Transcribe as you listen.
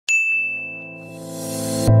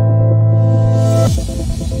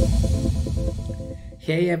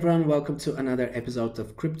Hey everyone, welcome to another episode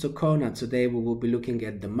of Crypto Corner. Today we will be looking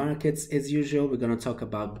at the markets as usual. We're going to talk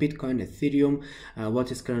about Bitcoin, Ethereum,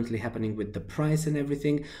 what is currently happening with the price and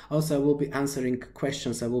everything. Also, I will be answering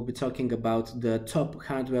questions. I will be talking about the top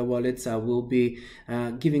hardware wallets. I will be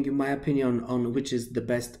giving you my opinion on which is the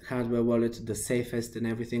best hardware wallet, the safest and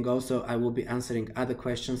everything. Also, I will be answering other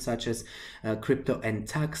questions such as crypto and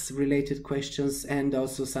tax related questions, and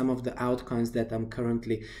also some of the altcoins that I'm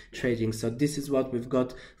currently trading. So this is what we've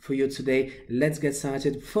got for you today. Let's get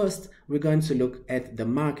started. First, we're going to look at the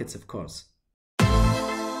markets, of course.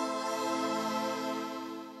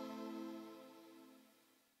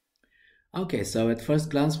 Okay, so at first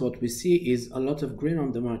glance, what we see is a lot of green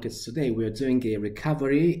on the markets today. We are doing a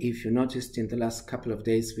recovery. If you noticed, in the last couple of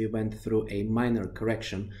days, we went through a minor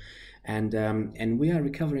correction. And we are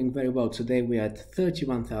recovering very well. Today we are at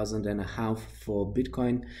 31,500 for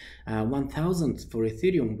Bitcoin, 1,000 for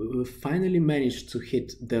Ethereum. We finally managed to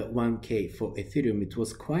hit the 1K for Ethereum. It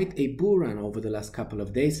was quite a bull run over the last couple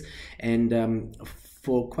of days, and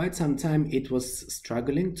for quite some time it was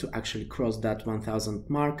struggling to actually cross that 1,000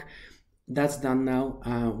 mark. That's done now.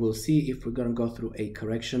 We'll see if we're going to go through a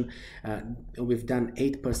correction. We've done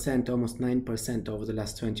 8%, almost 9% over the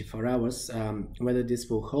last 24 hours. Whether this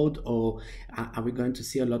will hold, or are we going to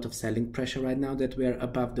see a lot of selling pressure right now that we are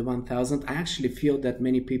above the 1,000? I actually feel that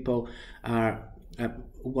many people are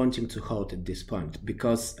wanting to hold at this point,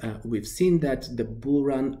 because we've seen that the bull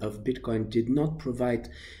run of Bitcoin did not provide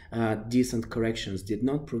decent corrections, did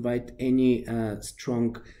not provide any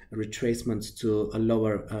strong retracements to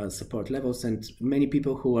lower support levels, and many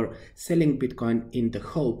people who are selling Bitcoin in the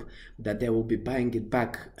hope that they will be buying it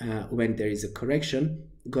back when there is a correction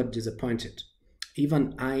got disappointed.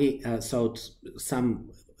 Even I sold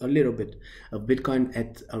a little bit of Bitcoin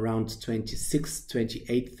at around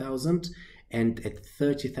 28,000 and at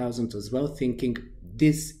 30,000 as well, thinking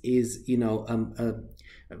this is, a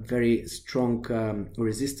very strong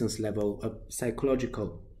resistance level, a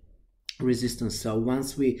psychological resistance. So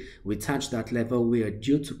once we touch that level, we are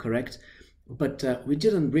due to correct, but we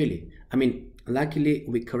didn't really. I mean, luckily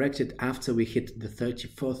we corrected after we hit the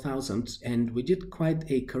 34,000, and we did quite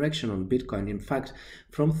a correction on Bitcoin. In fact,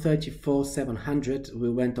 from 34,700 we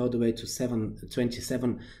went all the way to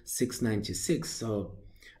 27,696, so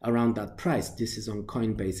around that price. This is on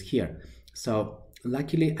Coinbase here. So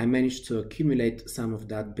luckily I managed to accumulate some of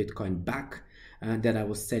that Bitcoin back that I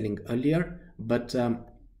was selling earlier, but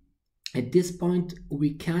at this point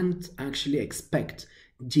we can't actually expect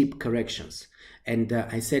deep corrections. And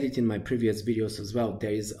I said it in my previous videos as well,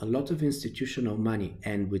 there is a lot of institutional money,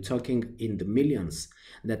 and we're talking in the millions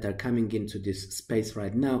that are coming into this space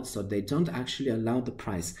right now, so they don't actually allow the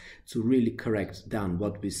price to really correct down.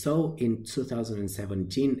 What we saw in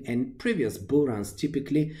 2017 and previous bull runs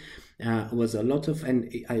typically was a lot of,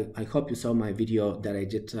 and I hope you saw my video that I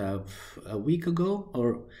did a week ago,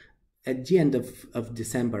 or at the end of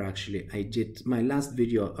December actually. I did my last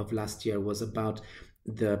video of last year was about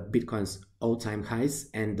the Bitcoin's all-time highs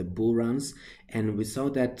and the bull runs, and we saw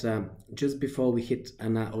that just before we hit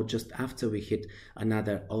or just after we hit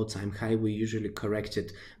another all-time high, we usually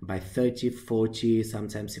corrected by 30, 40,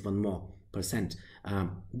 sometimes even more percent.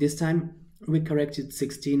 This time we corrected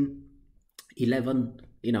 16, 11,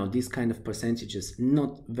 these kind of percentages,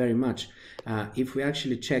 not very much. If we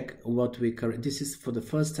actually check what we correct, this is for the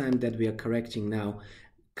first time that we are correcting now,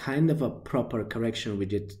 kind of a proper correction. We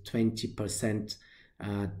did 20%,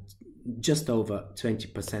 just over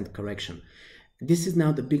 20% correction. This is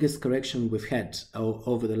now the biggest correction we've had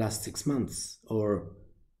over the last 6 months, or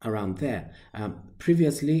around there.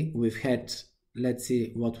 Previously we've had, let's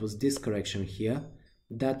see, what was this correction here?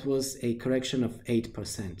 That was a correction of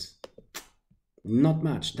 8%. Not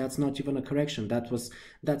much. That's not even a correction.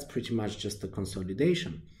 That's pretty much just a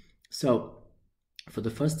consolidation. So for the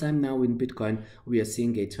first time now in Bitcoin, we are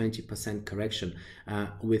seeing a 20% correction.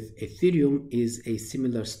 With Ethereum is a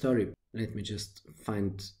similar story. Let me just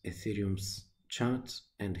find Ethereum's chart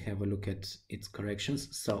and have a look at its corrections.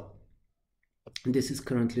 So this is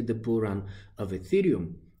currently the bull run of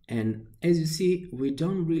Ethereum. And as you see, we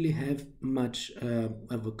don't really have much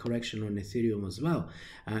of a correction on Ethereum as well.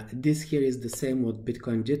 This here is the same what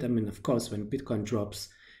Bitcoin did. I mean, of course, when Bitcoin drops,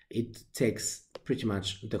 it takes pretty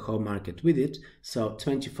much the whole market with it. So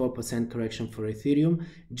 24% correction for Ethereum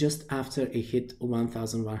just after it hit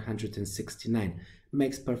 1,169.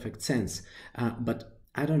 Makes perfect sense. But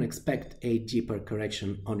I don't expect a deeper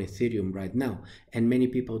correction on Ethereum right now, and many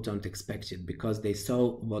people don't expect it because they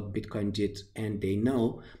saw what Bitcoin did and they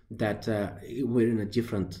know that we're in a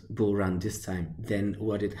different bull run this time than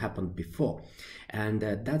what it happened before. And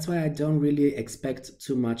that's why I don't really expect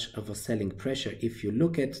too much of a selling pressure. If you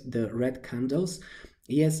look at the red candles,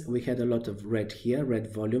 yes, we had a lot of red here,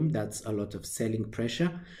 red volume, that's a lot of selling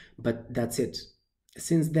pressure, but that's it.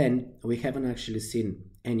 Since then, we haven't actually seen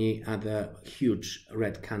any other huge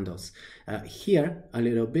red candles. Here, a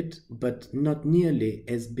little bit, but not nearly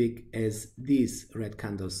as big as these red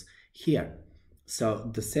candles here. So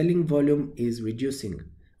the selling volume is reducing,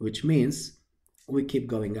 which means we keep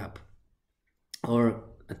going up, or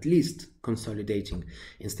at least consolidating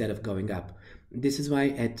instead of going up. This is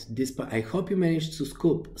why at this point, I hope you managed to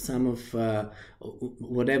scoop some of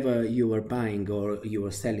whatever you were buying or you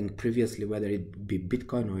were selling previously, whether it be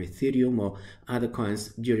Bitcoin or Ethereum or other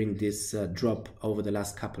coins during this drop over the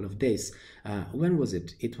last couple of days. When was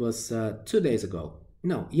it? It was 2 days ago.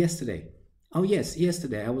 No, yesterday. Oh yes,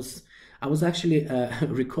 yesterday. I was actually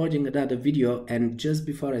recording another video, and just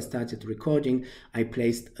before I started recording, I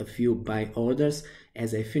placed a few buy orders.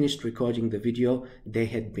 As I finished recording the video, they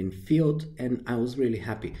had been filled, and I was really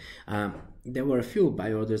happy. There were a few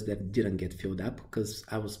buy orders that didn't get filled up because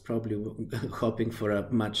I was probably hoping for a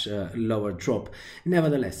much lower drop.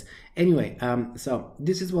 Nevertheless, anyway, so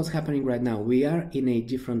this is what's happening right now. We are in a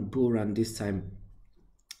different bull run this time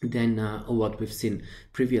than what we've seen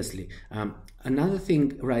previously. Another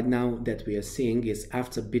thing right now that we are seeing is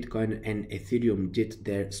after Bitcoin and Ethereum did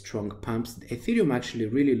their strong pumps, Ethereum actually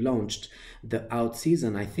really launched the alt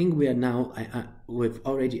season. I think we are now, we've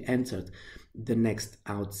already entered the next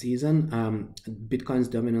alt season. Bitcoin's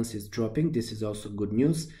dominance is dropping. This is also good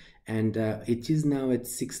news. And it is now at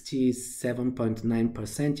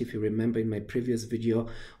 67.9%. If you remember in my previous video,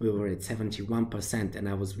 we were at 71%, and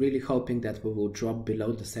I was really hoping that we will drop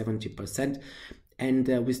below the 70%. And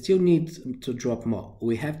we still need to drop more.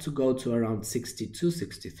 We have to go to around 62,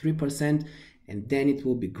 63%, and then it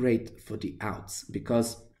will be great for the alts,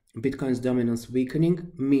 because Bitcoin's dominance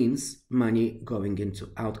weakening means money going into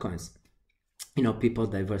altcoins. You know, people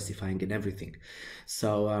diversifying and everything.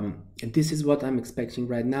 So this is what I'm expecting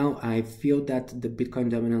right now. I feel that the Bitcoin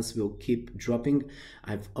dominance will keep dropping.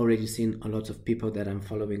 I've already seen a lot of people that I'm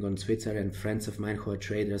following on Twitter and friends of mine who are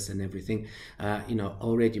traders and everything, you know,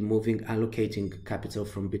 already moving, allocating capital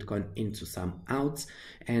from Bitcoin into some alts.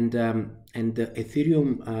 And the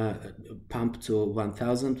Ethereum pump to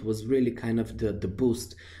 1000 was really kind of the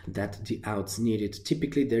boost that the alts needed.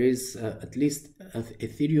 Typically there is at least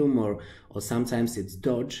Ethereum or sometimes it's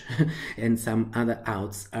Doge and some other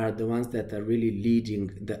alts are the ones that are really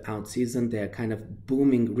leading the alt season. They are kind of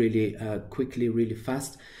booming really quickly, really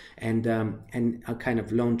fast, and are kind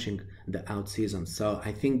of launching the alt season. So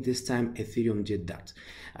I think this time Ethereum did that.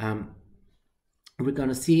 We're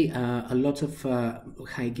gonna see a lot of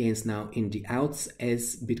high gains now in the alts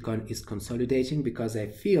as Bitcoin is consolidating, because I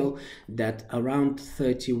feel that around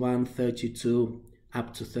 31, 32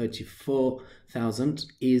 up to 34,000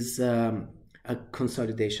 is a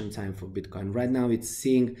consolidation time for Bitcoin. Right now it's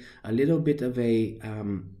seeing a little bit of a,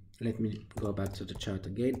 let me go back to the chart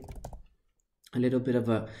again, a little bit of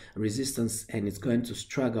a resistance, and it's going to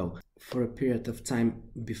struggle for a period of time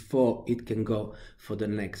before it can go for the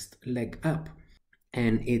next leg up.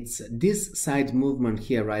 And it's this side movement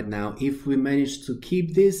here right now. If we manage to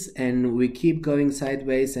keep this and we keep going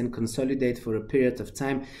sideways and consolidate for a period of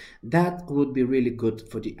time, that would be really good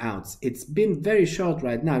for the alts. It's been very short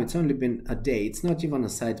right now. It's only been a day. It's not even a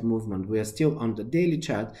side movement. We are still on the daily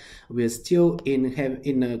chart. We are still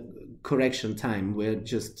in a correction time. We're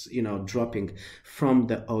just, you know, dropping from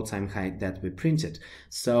the all-time high that we printed.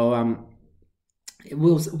 So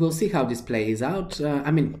we'll see how this plays out.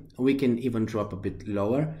 I mean, we can even drop a bit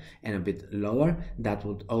lower and a bit lower. That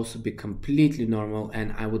would also be completely normal,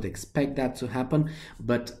 and I would expect that to happen.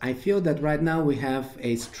 But I feel that right now we have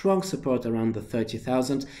a strong support around the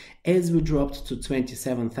 30,000. As we dropped to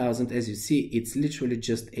 27,000, as you see, it's literally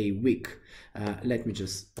just a week. Let me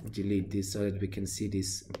just delete this so that we can see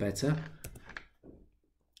this better.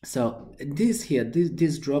 So this here,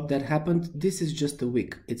 this drop that happened, this is just a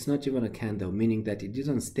wick. It's not even a candle, meaning that it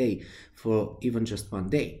didn't stay for even just one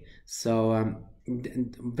day. So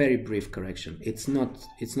very brief correction. It's not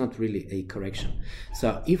really a correction.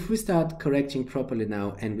 So if we start correcting properly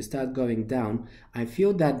now and we start going down, I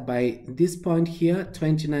feel that by this point here,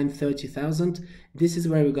 29,000-30,000, this is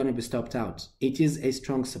where we're going to be stopped out. It is a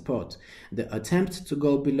strong support. The attempt to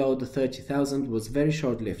go below the 30,000 was very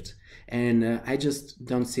short-lived, and I just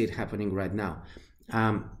don't see it happening right now.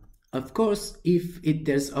 Of course,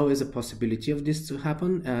 there's always a possibility of this to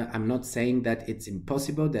happen. I'm not saying that it's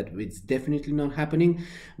impossible, that it's definitely not happening,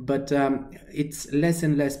 but it's less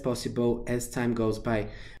and less possible as time goes by,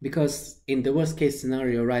 because in the worst case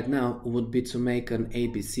scenario right now would be to make an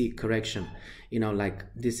ABC correction. You know, like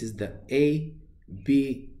this is the A,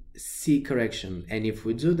 B, C correction, and if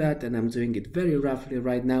we do that, and I'm doing it very roughly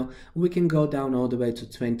right now, we can go down all the way to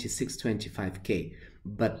 25K.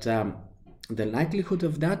 But the likelihood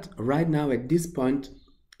of that right now at this point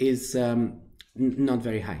is not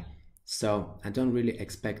very high, so I don't really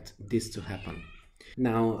expect this to happen.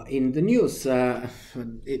 Now in the news,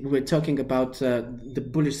 we're talking about the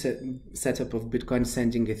bullish setup of Bitcoin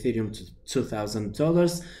sending Ethereum to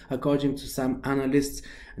 $2,000 according to some analysts.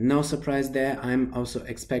 No surprise there. I'm also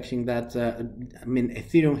expecting that. I mean,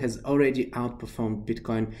 Ethereum has already outperformed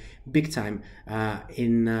Bitcoin big time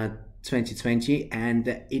in 2020, and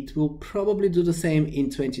it will probably do the same in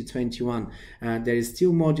 2021. There is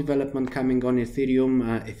still more development coming on Ethereum.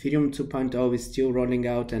 Ethereum 2.0 is still rolling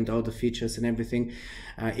out, and all the features and everything.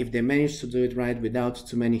 If they manage to do it right without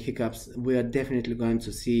too many hiccups, we are definitely going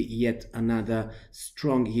to see yet another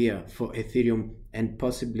strong year for Ethereum, and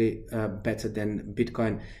possibly better than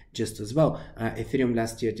Bitcoin just as well. Ethereum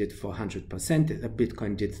last year did 400%,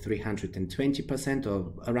 Bitcoin did 320%,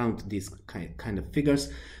 or around these kind of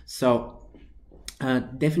figures. So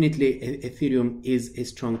definitely Ethereum is a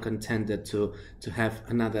strong contender to have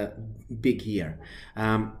another big year.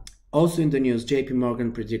 Also in the news, JP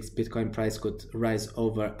Morgan predicts Bitcoin price could rise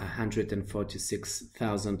over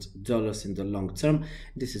 $146,000 in the long term.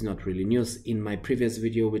 This is not really news. In my previous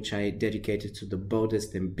video, which I dedicated to the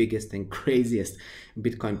boldest and biggest and craziest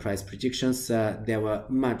Bitcoin price predictions, there were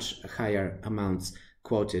much higher amounts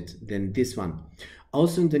quoted than this one.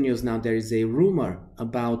 Also in the news now, there is a rumor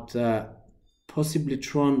about possibly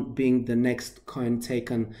Tron being the next coin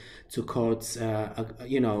taken to courts,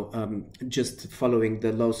 just following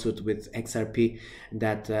the lawsuit with XRP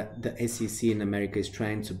that the SEC in America is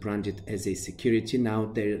trying to brand it as a security. Now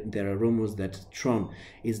there are rumors that Tron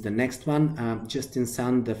is the next one. Justin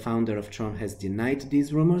Sun, the founder of Tron, has denied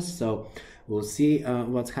these rumors, so we'll see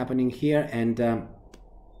what's happening here. And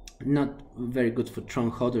not very good for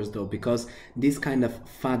Tron holders though, because this kind of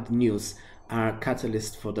FUD news are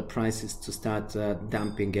catalyst for the prices to start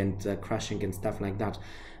dumping and crashing and stuff like that.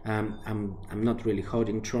 I'm not really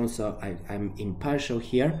holding Tron, so I'm impartial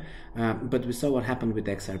here. But we saw what happened with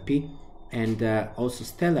XRP, and also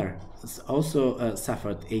Stellar also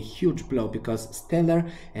suffered a huge blow, because Stellar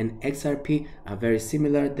and XRP are very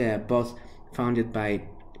similar. They're both founded by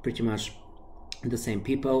pretty much the same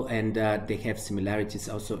people, and they have similarities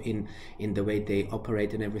also in the way they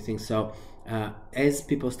operate and everything. So as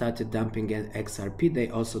people started dumping XRP, they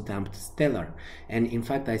also dumped Stellar. And in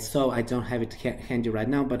fact, I don't have it handy right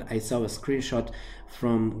now, but I saw a screenshot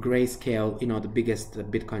from Grayscale, the biggest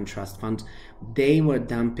Bitcoin trust fund. They were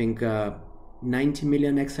dumping 90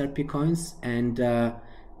 million XRP coins, and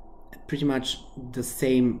pretty much the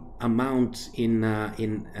same amount in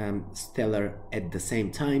Stellar at the same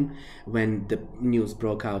time when the news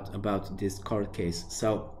broke out about this court case.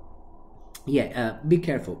 So yeah, be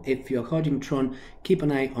careful. If you're holding Tron, keep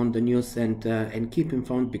an eye on the news and keep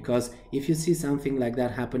informed, because if you see something like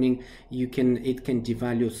that happening, it can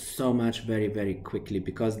devalue so much very, very quickly,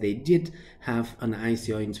 because they did have an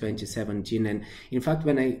ICO in 2017. And in fact,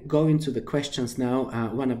 when I go into the questions now,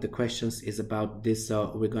 one of the questions is about this,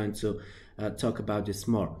 so we're going to talk about this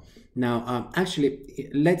more. Now, actually,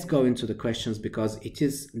 let's go into the questions, because it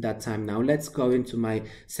is that time now. Let's go into my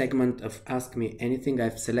segment of Ask Me Anything.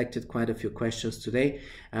 I've selected quite a few questions today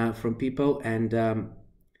from people, and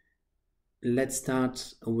let's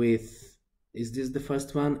start with, is this the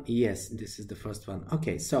first one? Yes, this is the first one.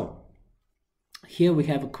 Okay, so here we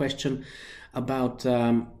have a question about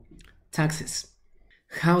taxes.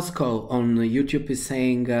 House Call on YouTube is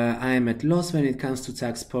saying, I am at loss when it comes to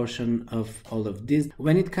tax portion of all of this.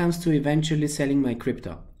 When it comes to eventually selling my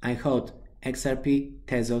crypto, I hold XRP,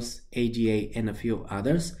 Tezos, ADA, and a few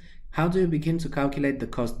others. How do you begin to calculate the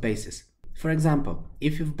cost basis? For example,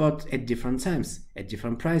 if you've bought at different times, at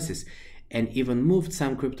different prices, and even moved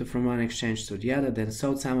some crypto from one exchange to the other, then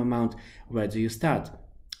sold some amount, where do you start?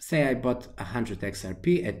 Say I bought 100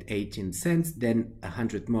 XRP at 18 cents, then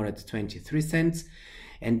 100 more at 23 cents,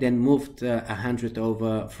 and then moved 100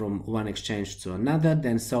 over from one exchange to another,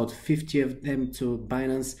 then sold 50 of them to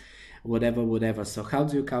Binance, whatever. So how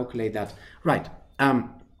do you calculate that? Right.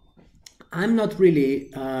 I'm not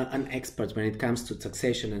really an expert when it comes to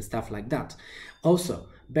taxation and stuff like that. Also,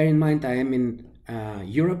 bear in mind, I am in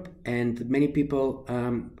Europe, and many people,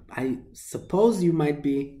 I suppose you might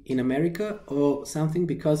be in America or something,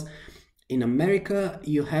 because in America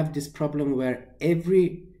you have this problem where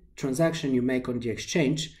every transaction you make on the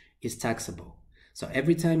exchange is taxable. So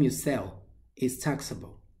every time you sell is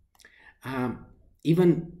taxable.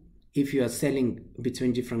 Even if you are selling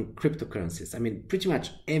between different cryptocurrencies, I mean, pretty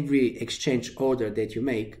much every exchange order that you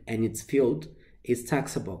make and it's filled is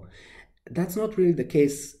taxable. That's not really the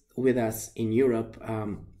case with us in Europe.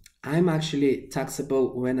 I'm actually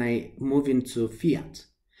taxable when I move into fiat.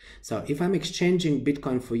 So if I'm exchanging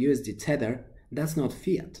Bitcoin for USD Tether, that's not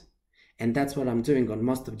fiat. And that's what I'm doing on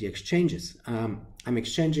most of the exchanges. I'm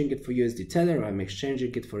exchanging it for USD Tether, or I'm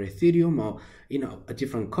exchanging it for Ethereum, or a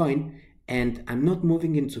different coin, and I'm not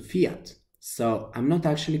moving into fiat. So I'm not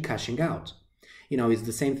actually cashing out. It's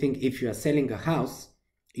the same thing if you are selling a house,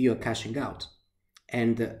 you're cashing out.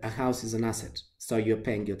 And a house is an asset, so you're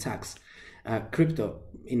paying your tax. Crypto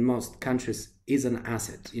in most countries is an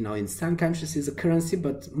asset. In some countries it's a currency,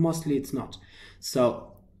 but mostly it's not.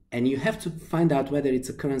 So, and you have to find out whether it's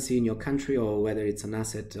a currency in your country or whether it's an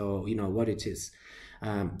asset, or what it is.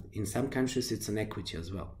 In some countries it's an equity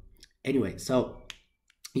as well. Anyway, so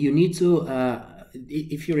you need to,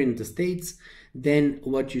 if you're in the States, then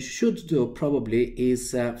what you should do probably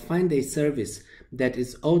is find a service that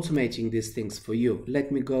is automating these things for you.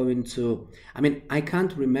 Let me go into, I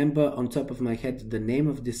can't remember on top of my head the name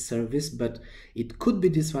of this service, but it could be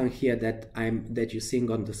this one here that you're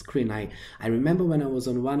seeing on the screen. I remember when I was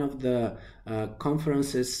on one of the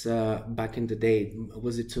conferences back in the day,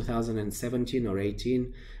 was it 2017 or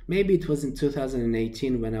 18? Maybe it was in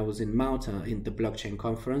 2018 when I was in Malta in the blockchain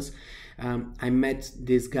conference. I met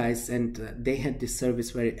these guys, and they had this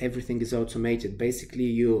service where everything is automated. Basically,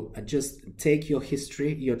 you just take your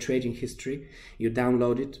history, your trading history, you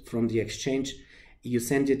download it from the exchange, you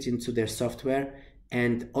send it into their software,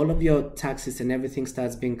 and all of your taxes and everything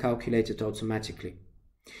starts being calculated automatically.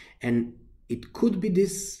 And it could be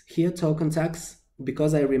this here, token tax,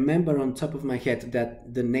 because I remember on top of my head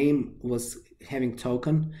that the name was having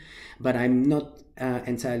token, but I'm not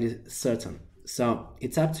entirely certain. So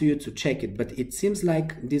it's up to you to check it, but it seems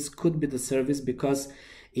like this could be the service, because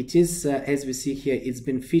it is, as we see here, it's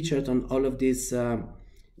been featured on all of these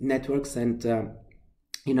networks, and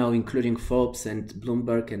including Forbes and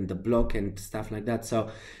Bloomberg and the Block and stuff like that.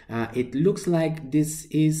 So it looks like this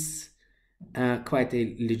is quite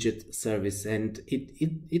a legit service, and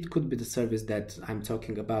it could be the service that I'm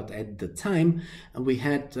talking about. At the time we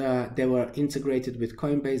had they were integrated with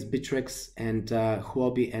Coinbase, Bitrex, and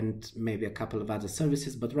Huobi, and maybe a couple of other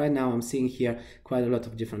services, but right now I'm seeing here quite a lot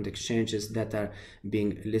of different exchanges that are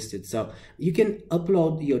being listed. So you can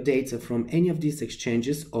upload your data from any of these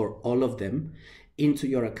exchanges or all of them into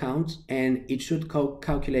your account, and it should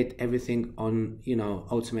calculate everything on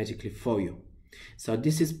automatically for you. So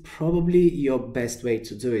this is probably your best way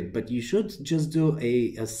to do it, but you should just do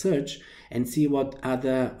a search and see what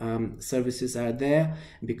other services are there,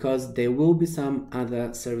 because there will be some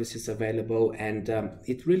other services available, and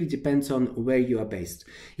it really depends on where you are based.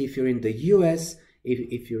 If you're in the US,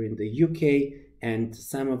 if you're in the UK, and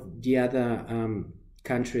some of the other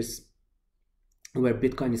countries where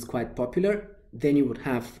Bitcoin is quite popular, then you would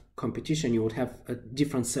have competition, you would have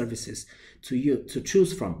different services to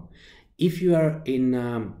choose from. If you are in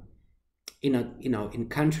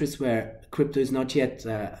countries where crypto is not yet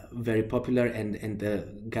very popular, and the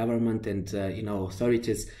government and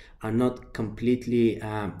authorities are not completely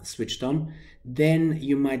switched on, then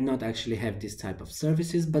you might not actually have this type of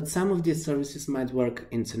services. But some of these services might work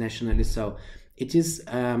internationally, so it is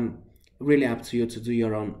really up to you to do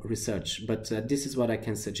your own research. But this is what I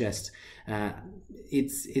can suggest.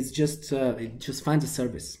 It's just find a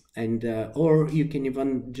service, and or you can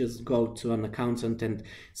even just go to an accountant and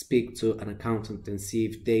speak to an accountant and see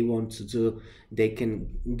if they want to do, they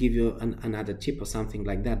can give you another tip or something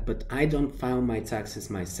like that. But I don't file my taxes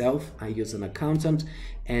myself. I use an accountant,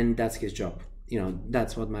 and that's his job.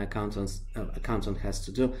 That's what my accountant has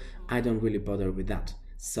to do. I don't really bother with that.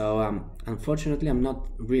 So unfortunately, I'm not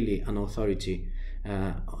really an authority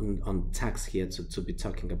on tax here to be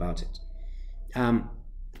talking about it.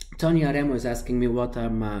 Tony Aremo is asking me what are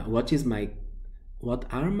my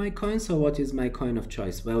coins, or what is my coin of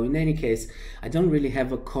choice? Well, in any case, I don't really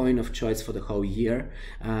have a coin of choice for the whole year.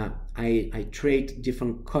 I trade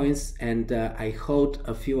different coins, and I hold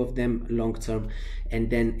a few of them long term,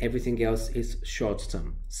 and then everything else is short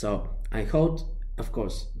term. So I hold, of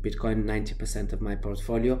course, Bitcoin 90% of my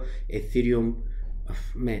portfolio, Ethereum,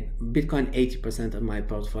 Bitcoin 80% of my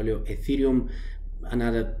portfolio, Ethereum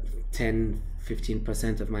another 10,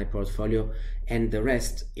 15% of my portfolio, and the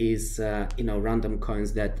rest is random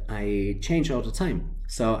coins that I change all the time.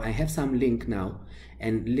 So I have some Link now,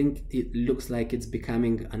 and Link, it looks like it's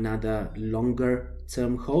becoming another longer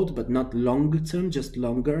term hold, but not long term, just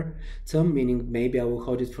longer term, meaning maybe I will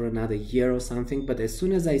hold it for another year or something. But as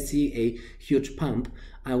soon as I see a huge pump,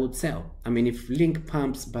 I would sell. I mean, if Link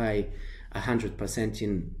pumps by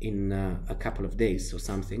 100% in a couple of days or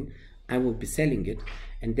something, I will be selling it,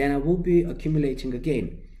 and then I will be accumulating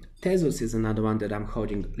again. Tezos is another one that I'm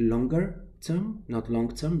holding longer term, not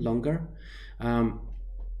long term, longer.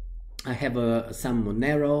 I have some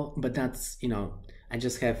Monero, but that's, I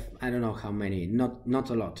just have, I don't know how many, not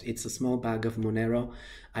a lot. It's a small bag of Monero.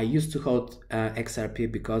 I used to hold XRP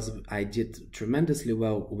because I did tremendously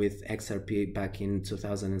well with XRP back in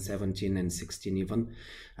 2017 and 16 even.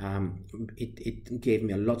 It gave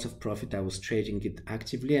me a lot of profit. I was trading it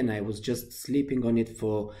actively, and I was just sleeping on it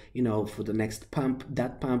for the next pump.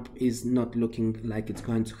 That pump is not looking like it's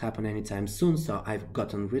going to happen anytime soon, so I've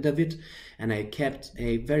gotten rid of it, and I kept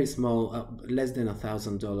a very small, less than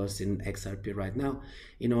 $1,000 in XRP right now,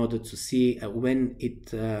 in order to see when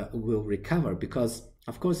it will recover, because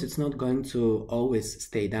of course it's not going to always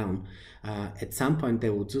stay down. At some point they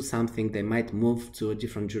will do something. They might move to a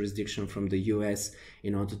different jurisdiction from the US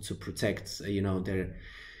in order to protect their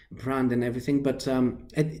brand and everything, but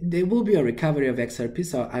there will be a recovery of XRP,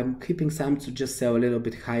 so I'm keeping some to just sell a little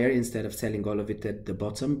bit higher instead of selling all of it at the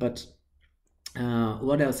bottom. But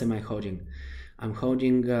what else am I holding? I'm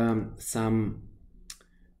holding some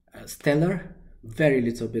Stellar, very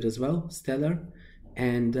little bit as well, Stellar,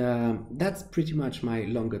 and that's pretty much my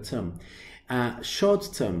longer term. Short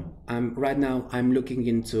term, right now I'm looking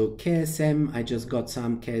into KSM. I just got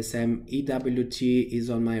some KSM. EWT is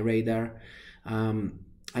on my radar.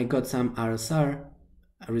 I got some RSR,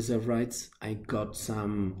 reserve rights. I got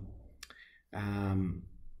some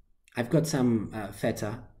I've got some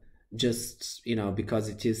Theta, just because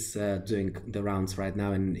it is doing the rounds right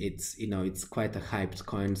now, and it's it's quite a hyped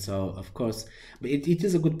coin. So of course, but it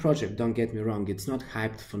is a good project, don't get me wrong. It's not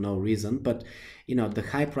hyped for no reason, but the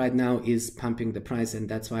hype right now is pumping the price, and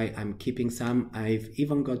that's why I'm keeping some. I've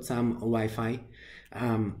even got some Wi-Fi,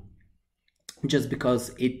 just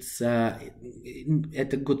because it's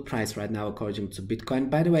at a good price right now according to Bitcoin.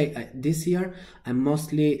 By the way, this year I'm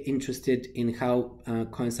mostly interested in how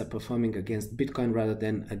coins are performing against Bitcoin rather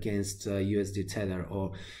than against USD Tether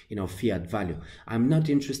or fiat value. I'm not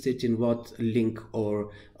interested in what Link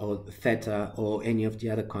or Theta or any of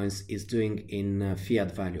the other coins is doing in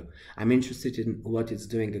fiat value. I'm interested in what it's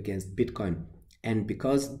doing against Bitcoin, and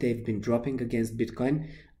because they've been dropping against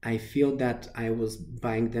Bitcoin, I feel that I was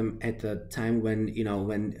buying them at a time when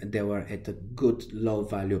when they were at a good low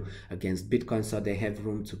value against Bitcoin, so they have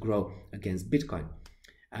room to grow against Bitcoin.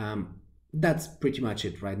 That's pretty much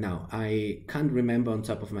it right now. I can't remember on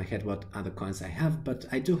top of my head what other coins I have, but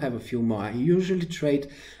I do have a few more. I usually trade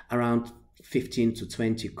around 15 to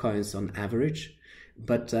 20 coins on average,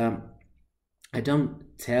 but I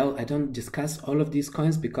don't discuss all of these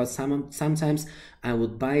coins, because sometimes I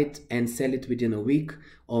would buy it and sell it within a week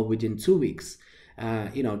or within 2 weeks,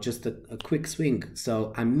 just a quick swing.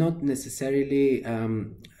 So I'm not necessarily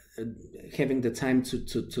having the time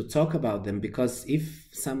to talk about them, because if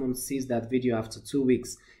someone sees that video after 2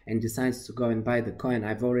 weeks and decides to go and buy the coin,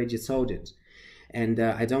 I've already sold it. And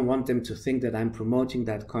I don't want them to think that I'm promoting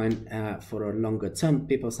that coin for a longer term.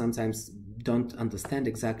 People sometimes don't understand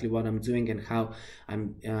exactly what I'm doing and how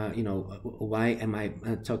I'm, why am I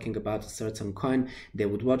talking about a certain coin. They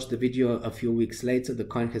would watch the video a few weeks later, the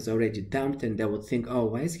coin has already dumped, and they would think, oh,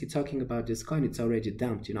 why is he talking about this coin? It's already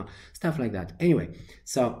dumped, stuff like that. Anyway,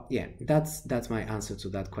 so yeah, that's my answer to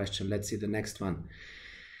that question. Let's see the next one.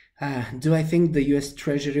 Do I think the US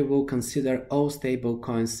Treasury will consider all stable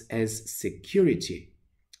coins as security?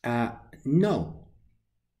 No.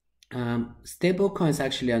 Stable coins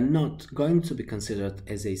actually are not going to be considered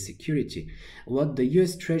as a security. What the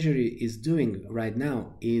US Treasury is doing right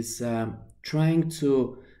now is trying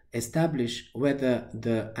to establish whether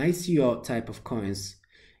the ICO type of coins,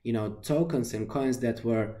 tokens and coins that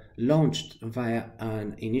were launched via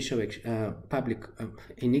an initial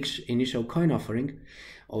initial coin offering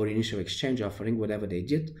or initial exchange offering, whatever they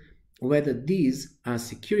did, whether these are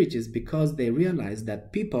securities, because they realize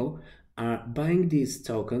that people are buying these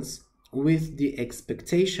tokens with the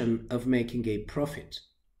expectation of making a profit.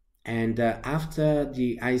 And after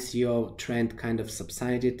the ICO trend kind of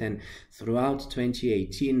subsided, and throughout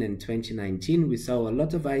 2018 and 2019, we saw a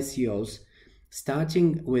lot of ICOs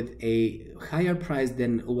starting with a higher price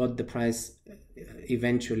than what the price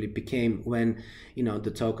eventually became when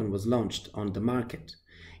the token was launched on the market.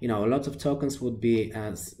 You know, a lot of tokens would be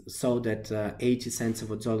sold at 80 cents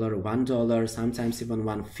of a dollar, $1, sometimes even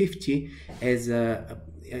 150 as a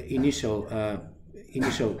initial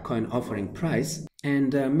coin offering price.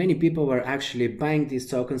 And many people were actually buying these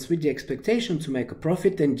tokens with the expectation to make a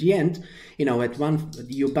profit. And in the end, you know,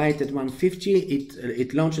 you buy it at 150,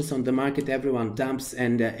 it launches on the market, everyone dumps,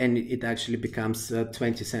 and it actually becomes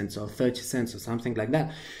 20 cents or 30 cents or something like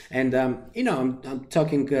that. And you know, I'm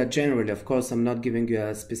talking generally. Of course, I'm not giving you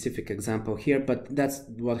a specific example here, but that's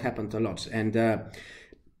what happened a lot. And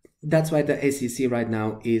that's why the SEC right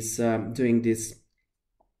now is doing this,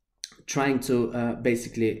 trying to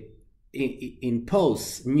basically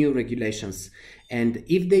impose new regulations. And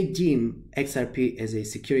if they deem XRP as a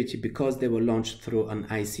security because they were launched through an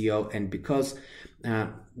ICO, and because a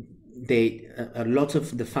lot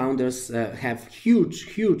of the founders have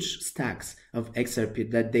huge stacks of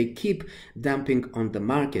XRP that they keep dumping on the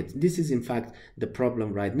market, this is in fact the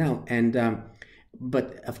problem right now. And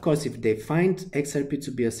but of course, if they find XRP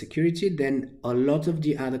to be a security, then a lot of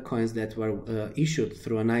the other coins that were issued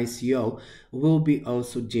through an ICO will be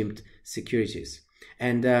also deemed securities.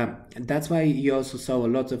 And that's why you also saw a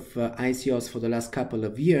lot of ICOs for the last couple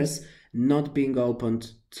of years not being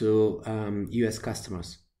opened to US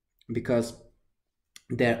customers, because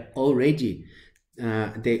they're already,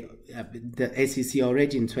 the SEC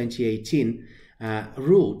already in 2018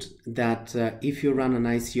 ruled that if you run an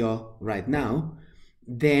ICO right now,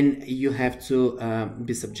 then you have to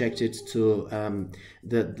be subjected to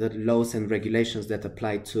the laws and regulations that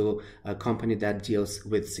apply to a company that deals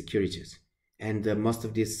with securities. And most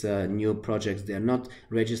of these new projects, they are not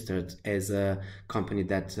registered as a company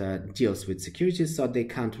that deals with securities, so they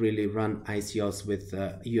can't really run ICOs with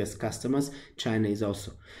US customers. China is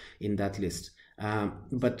also in that list.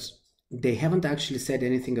 But they haven't actually said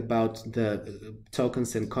anything about the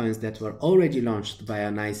tokens and coins that were already launched by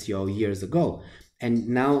an ICO years ago. And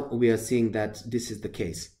now we are seeing that this is the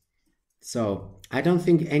case. So I don't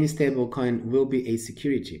think any stable coin will be a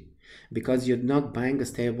security, because you're not buying a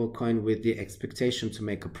stable coin with the expectation to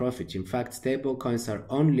make a profit. In fact, stable coins are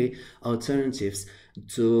only alternatives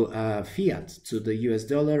to fiat, to the US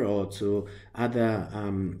dollar or to other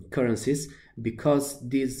currencies, because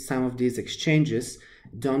some of these exchanges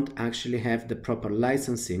don't actually have the proper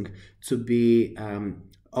licensing to be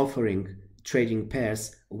offering trading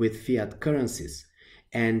pairs with fiat currencies.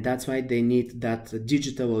 And that's why they need that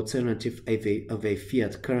digital alternative of a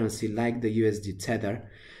fiat currency like the USD Tether,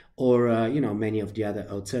 or you know, many of the other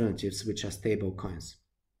alternatives which are stable coins.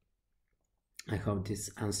 I hope this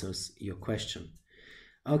answers your question.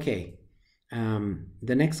 Okay,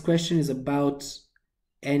 the next question is about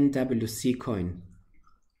NWC coin.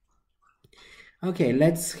 Okay,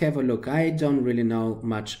 let's have a look. I don't really know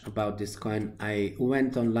much about this coin. I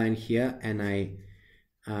went online here and I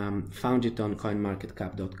found it on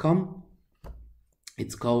coinmarketcap.com.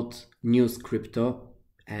 It's called News Crypto,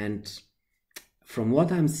 and from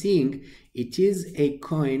what I'm seeing, it is a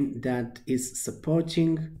coin that is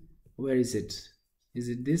supporting, where is it? Is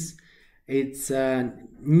it this? It's a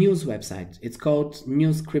news website. It's called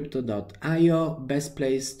newscrypto.io, best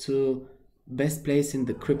place in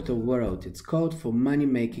the crypto world. It's called for money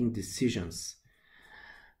making decisions.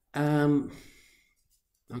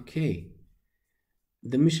 Okay.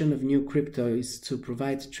 The mission of New Crypto is to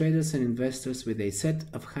provide traders and investors with a set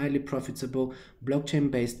of highly profitable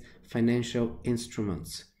blockchain-based financial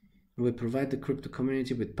instruments. We provide the crypto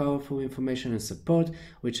community with powerful information and support,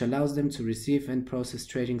 which allows them to receive and process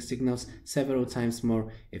trading signals several times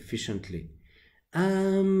more efficiently.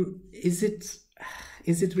 Is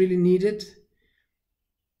it really needed?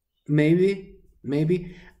 Maybe.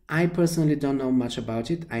 I personally don't know much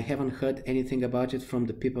about it. I haven't heard anything about it from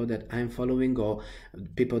the people that I'm following or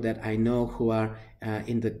people that I know who are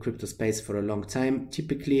in the crypto space for a long time.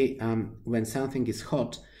 Typically, when something is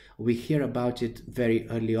hot, we hear about it very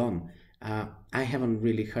early on. I haven't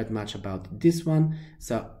really heard much about this one,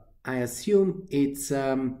 so I assume it's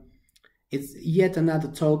yet another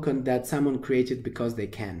token that someone created because they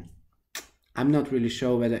can. I'm not really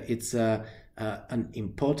sure whether it's an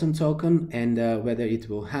important token and whether it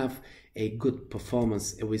will have a good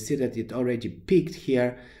performance. We see that it already peaked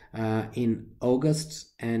here in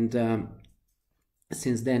August, and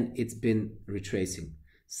since then it's been retracing.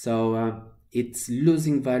 So it's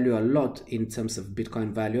losing value a lot in terms of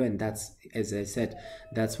Bitcoin value, and that's, as I said,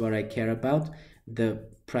 that's what I care about. The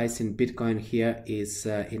price in Bitcoin here is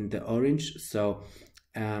in the orange, so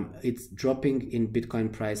it's dropping in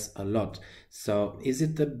Bitcoin price a lot. So is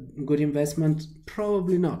it a good investment?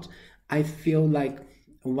 Probably not. I feel like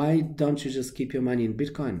why don't you just keep your money in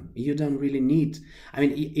Bitcoin? You don't really need, I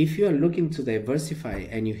mean, if you are looking to diversify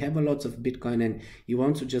and you have a lot of Bitcoin and you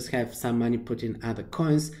want to just have some money put in other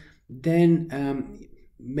coins, then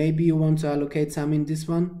maybe you want to allocate some in this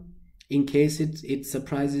one in case it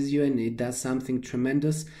surprises you and it does something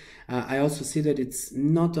tremendous. I also see that it's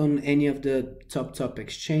not on any of the top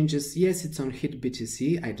exchanges. Yes, it's on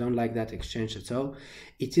HitBTC. I don't like that exchange at all.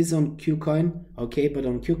 It is on KuCoin, okay, but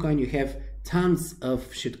on KuCoin you have tons of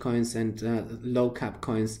shitcoins and low cap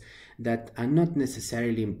coins that are not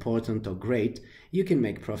necessarily important or great. You can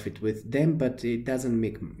make profit with them, but it doesn't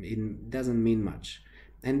mean much,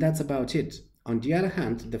 and that's about it. On the other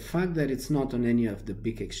hand, the fact that it's not on any of the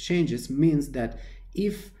big exchanges means that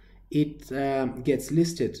if it gets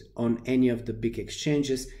listed on any of the big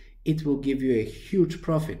exchanges, it will give you a huge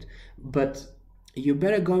profit. But you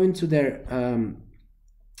better go into their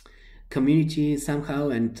community somehow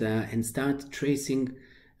and start tracing,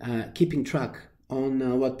 keeping track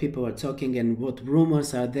on what people are talking and what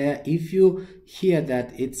rumors are there. If you hear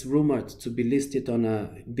that it's rumored to be listed on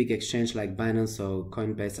a big exchange like Binance or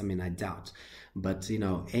Coinbase, I mean, I doubt. But you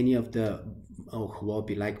know, any of the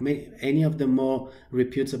huobi, like any of the more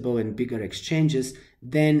reputable and bigger exchanges,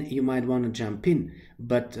 then you might want to jump in.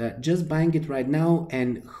 But just buying it right now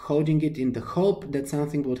and holding it in the hope that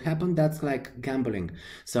something would happen, that's like gambling.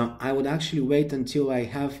 So I would actually wait until I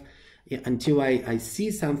see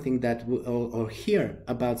something that or hear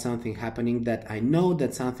about something happening, that I know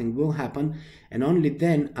that something will happen, and only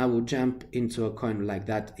then I will jump into a coin like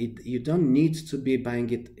that. You don't need to be buying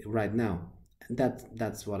it right now.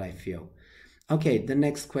 That's what I feel. Okay, the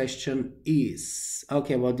next question is,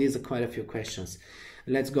 okay, well, these are quite a few questions.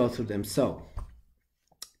 Let's go through them. So,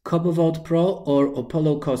 CopyVault Pro or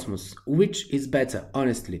Apollo Cosmos, which is better?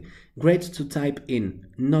 Honestly, great to type in,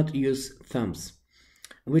 not use thumbs.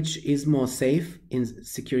 Which is more safe in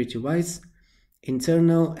security wise?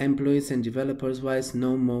 Internal employees and developers wise,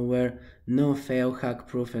 no malware, no fail, hack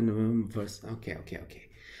proof, and verse. Okay.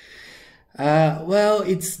 Well,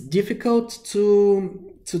 it's difficult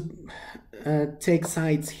to take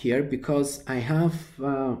sides here because I have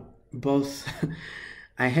both.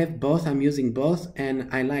 I have both. I'm using both, and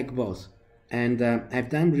I like both. And I've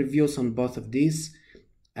done reviews on both of these.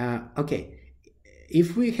 Okay,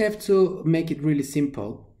 if we have to make it really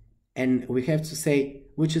simple, and we have to say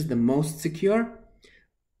which is the most secure,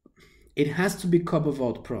 it has to be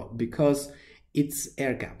CopyVault Pro because it's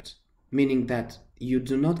air-gapped, meaning that you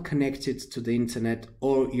do not connect it to the internet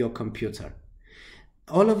or your computer.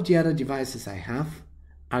 All of the other devices I have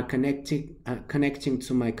are connecting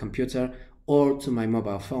to my computer or to my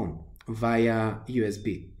mobile phone via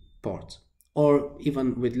USB port, or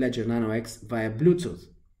even with Ledger Nano X via Bluetooth.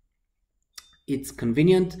 It's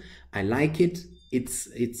convenient. I like it.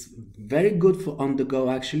 It's very good for on the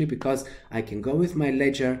go actually, because I can go with my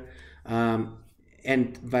Ledger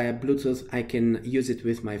and via Bluetooth I can use it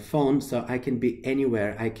with my phone, so I can be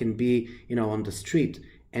anywhere. I can be, you know, on the street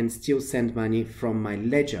and still send money from my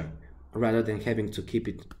Ledger rather than having to keep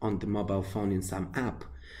it on the mobile phone in some app.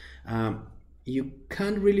 You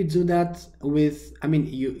can't really do that with, I mean,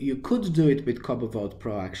 you could do it with CopyVault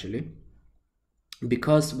Pro actually,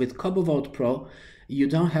 because with CopyVault Pro you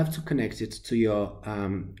don't have to connect it to your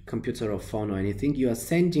computer or phone or anything. You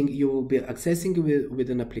will be accessing with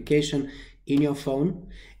an application in your phone,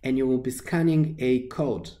 and you will be scanning a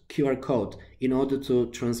code, QR code, in order to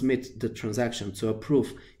transmit the transaction, to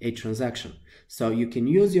approve a transaction. So you can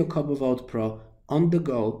use your CopyVault Pro on the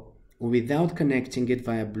go without connecting it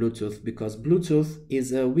via Bluetooth, because Bluetooth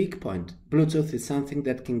is a weak point. Bluetooth is something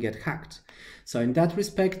that can get hacked. So in that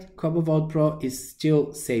respect, CopyVault Pro is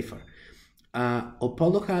still safer.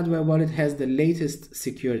 Apollo Hardware Wallet has the latest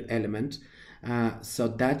secured element, so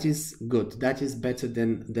that is good. That is better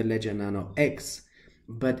than the Ledger Nano X,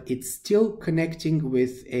 but it's still connecting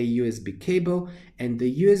with a USB cable, and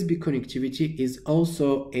the USB connectivity is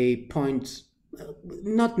also a point,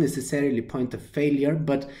 not necessarily point of failure,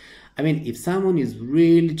 but I mean, if someone is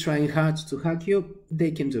really trying hard to hack you,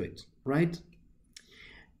 they can do it, right?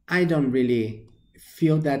 I don't really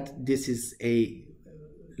feel that this is a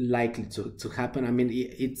likely to happen. I mean,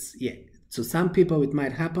 it's, yeah, to some people it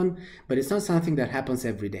might happen, but it's not something that happens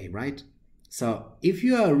every day, right? So if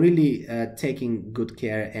you are really taking good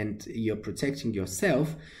care and you're protecting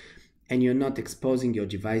yourself and you're not exposing your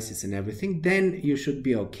devices and everything, then you should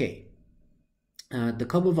be okay. The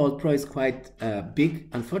CopyVault Pro is quite big.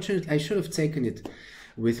 Unfortunately, I should have taken it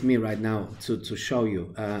with me right now to show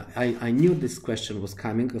you. I knew this question was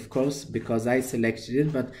coming, of course, because I selected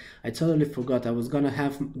it, but I totally forgot. I was gonna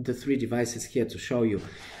have the three devices here to show you.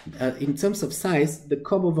 In terms of size, the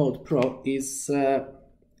CopyVault Pro is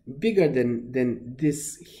bigger than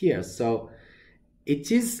this here. So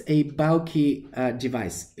it is a bulky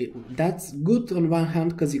device. That's good on one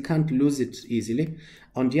hand because you can't lose it easily.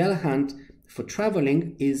 On the other hand, for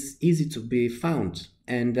traveling is easy to be found.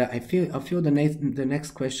 And I feel the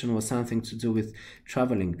next question was something to do with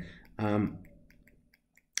traveling.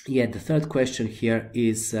 Yeah, the third question here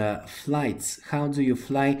is flights. How do you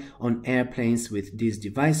fly on airplanes with these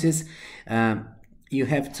devices? You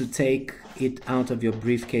have to take it out of your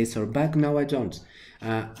briefcase or bag. No, I don't.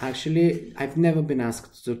 Actually, I've never been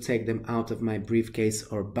asked to take them out of my briefcase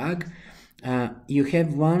or bag. You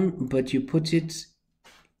have one, but you put it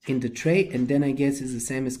in the tray, and then I guess it's the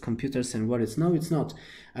same as computers and wallets. No, it's not.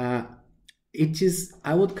 It is.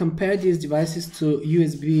 I would compare these devices to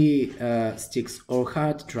USB sticks or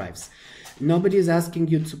hard drives. Nobody is asking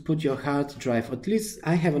you to put your hard drive, at least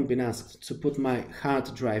I haven't been asked to put my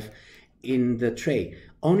hard drive in the tray.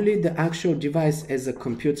 Only the actual device as a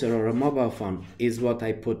computer or a mobile phone is what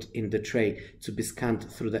I put in the tray to be scanned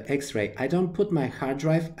through the X-ray. I don't put my hard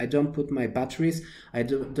drive, I don't put my batteries, I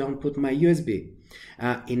don't put my USB.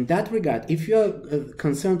 In that regard, if you're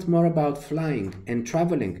concerned more about flying and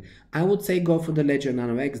traveling, I would say go for the Ledger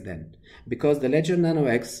Nano X then, because the Ledger Nano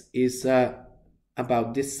X is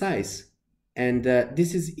about this size, and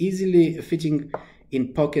this is easily fitting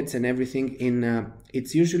in pockets and everything.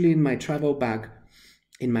 It's usually in my travel bag,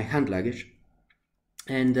 in my hand luggage,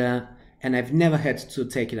 and I've never had to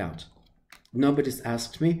take it out. Nobody's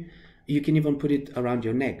asked me. You can even put it around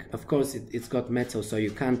your neck. Of course, it's got metal, so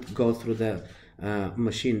you can't go through the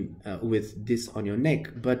machine with this on your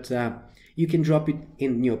neck, but you can drop it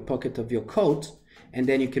in your pocket of your coat, and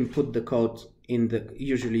then you can put the coat in the,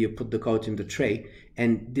 usually you put the coat in the tray,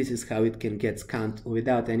 and this is how it can get scanned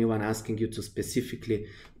without anyone asking you to specifically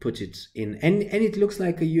put it in. And it looks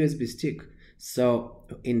like a USB stick. So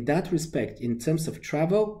in that respect, in terms of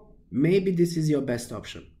travel, maybe this is your best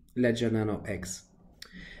option, Ledger Nano X.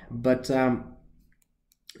 But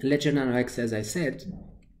Ledger Nano X, as I said,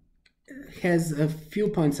 has a few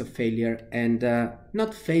points of failure, and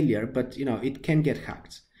not failure, but you know, it can get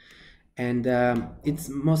hacked. And it's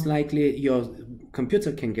most likely your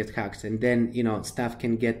computer can get hacked, and then you know, stuff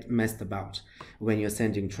can get messed about when you're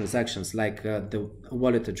sending transactions, like the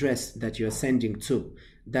wallet address that you're sending to,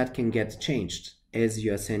 that can get changed as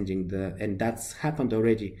you are sending the, and that's happened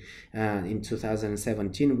already in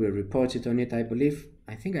 2017. We reported on it, I believe.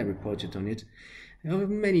 I think I reported on it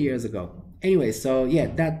many years ago. Anyway, so yeah,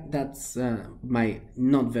 that's my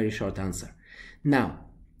not very short answer. Now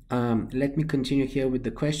let me continue here with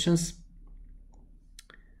the questions.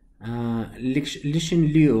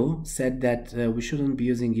 Lishin Liu said that we shouldn't be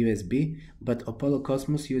using USB, but Apollo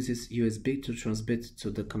Cosmos uses USB to transmit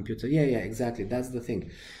to the computer. Yeah, exactly. That's the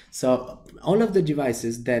thing. So all of the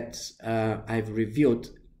devices that I've reviewed,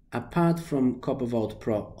 apart from CopperVault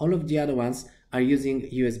Pro, all of the other ones are using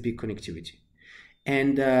USB connectivity.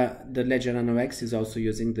 And the Ledger Nano X is also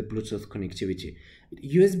using the Bluetooth connectivity.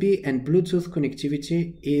 USB and Bluetooth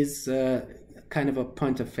connectivity is kind of a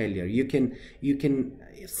point of failure.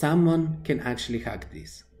 Someone can actually hack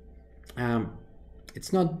this.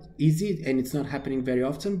 It's not easy and it's not happening very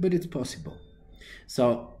often, but it's possible.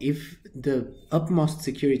 So if the utmost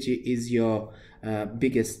security is your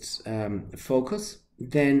biggest focus,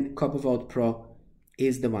 then CopperVault Pro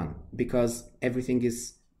is the one, because everything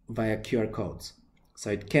is via QR codes,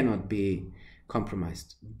 so it cannot be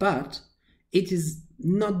compromised. But it is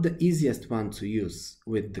not the easiest one to use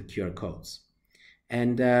with the QR codes.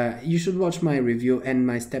 And you should watch my review and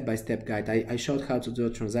my step-by-step guide. I showed how to do a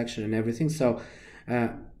transaction and everything, so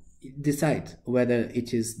decide whether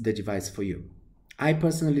it is the device for you. I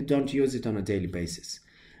personally don't use it on a daily basis,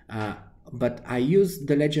 but I use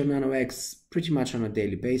the Ledger Nano X pretty much on a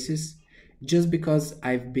daily basis, just because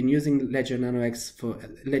I've been using Ledger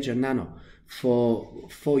Nano for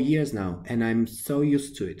 4 years now, and I'm so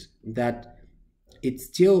used to it that it's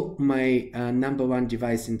still my number one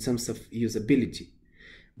device in terms of usability.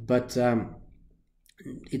 But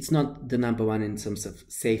it's not the number one in terms of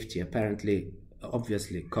safety. Apparently,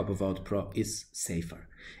 obviously, CopperVault Pro is safer,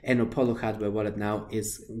 and Apollo Hardware Wallet now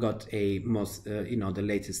is got a most the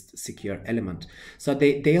latest secure element. So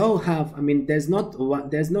they all have. I mean, there's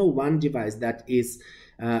no one device that is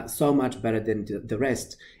so much better than the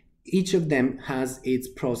rest. Each of them has its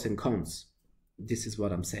pros and cons. This is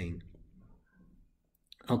what I'm saying.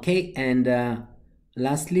 Okay, and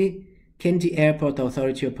lastly, can the airport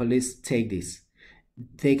authority or police take this?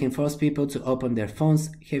 They can force people to open their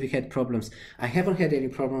phones. Have you had problems? I haven't had any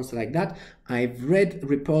problems like that. I've read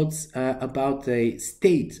reports about a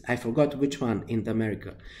state, I forgot which one in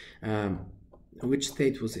America. Which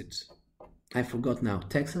state was it? I forgot now.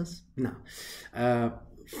 Texas? No.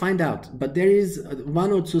 Find out. But there is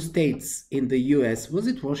 1 or 2 states in the US, was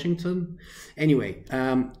it Washington? Anyway,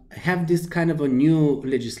 have this kind of a new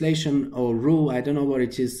legislation or rule, I don't know what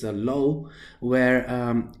it is, a law,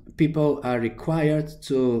 where people are required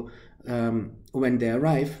to, when they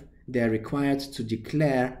arrive, they are required to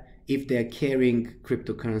declare if they're carrying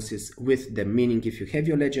cryptocurrencies with them, meaning if you have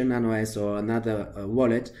your Ledger Nano S or another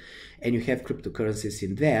wallet and you have cryptocurrencies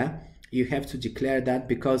in there, you have to declare that,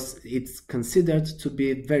 because it's considered to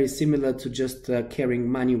be very similar to just carrying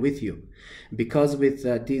money with you. Because with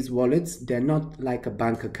these wallets, they're not like a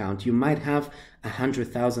bank account. You might have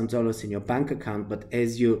 $100,000 in your bank account, but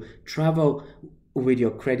as you travel with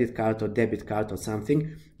your credit card or debit card or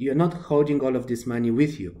something, you're not holding all of this money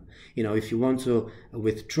with you. You know, if you want to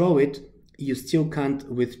withdraw it, you still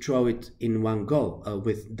can't withdraw it in one go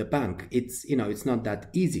with the bank. It's, you know, it's not that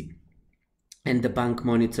easy. And the bank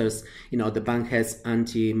monitors, you know, the bank has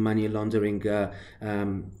anti-money laundering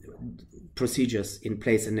procedures in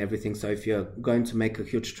place and everything. So if you're going to make a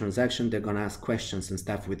huge transaction, they're going to ask questions and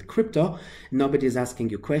stuff. With crypto, nobody's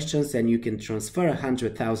asking you questions, and you can transfer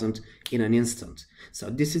 100,000 in an instant.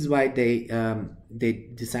 So this is why they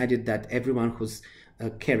decided that everyone who's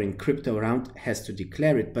carrying crypto around has to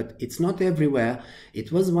declare it, but it's not everywhere.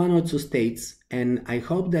 It was 1 or 2 states, and I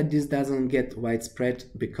hope that this doesn't get widespread,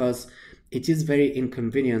 because it is very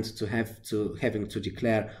inconvenient to having to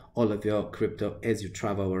declare all of your crypto as you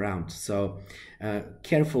travel around. So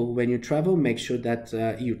careful when you travel. Make sure that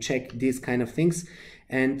you check these kind of things.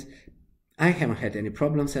 And I haven't had any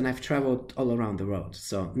problems, and I've traveled all around the world.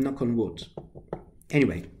 So knock on wood.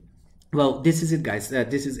 Anyway. Well, this is it, guys.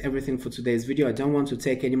 This is everything for today's video. I don't want to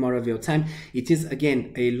take any more of your time. It is,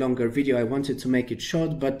 again, a longer video. I wanted to make it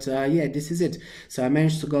short, but yeah, this is it. So I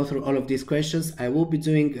managed to go through all of these questions. I will be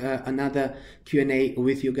doing another Q&A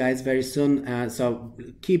with you guys very soon. So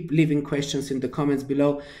keep leaving questions in the comments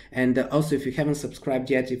below. And also, if you haven't subscribed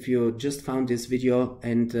yet, if you just found this video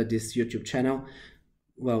and this YouTube channel,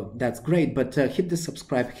 well, that's great, but hit the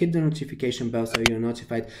subscribe, hit the notification bell so you're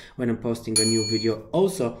notified when I'm posting a new video.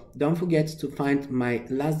 Also, don't forget to find my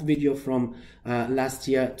last video from last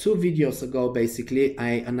year. 2 videos ago, basically,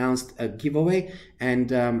 I announced a giveaway,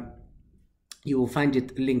 and you will find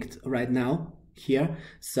it linked right now here.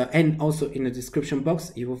 So, and also in the description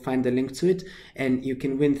box, you will find the link to it, and you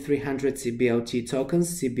can win 300 CBOT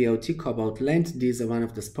tokens, CBOT Cobalt Land. These are one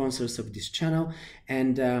of the sponsors of this channel,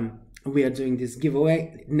 and we are doing this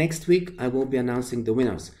giveaway. Next week, I will be announcing the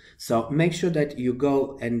winners. So make sure that you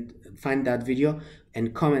go and find that video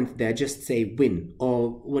and comment there. Just say win or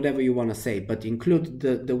whatever you want to say, but include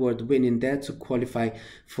the word win in there to qualify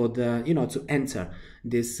for the, you know, to enter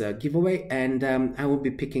this giveaway. And I will be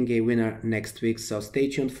picking a winner next week. So stay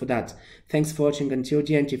tuned for that. Thanks for watching until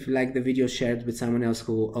the end. If you like the video, share it with someone else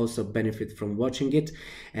who will also benefit from watching it.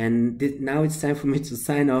 And now it's time for me to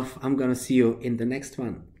sign off. I'm going to see you in the next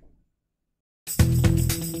one.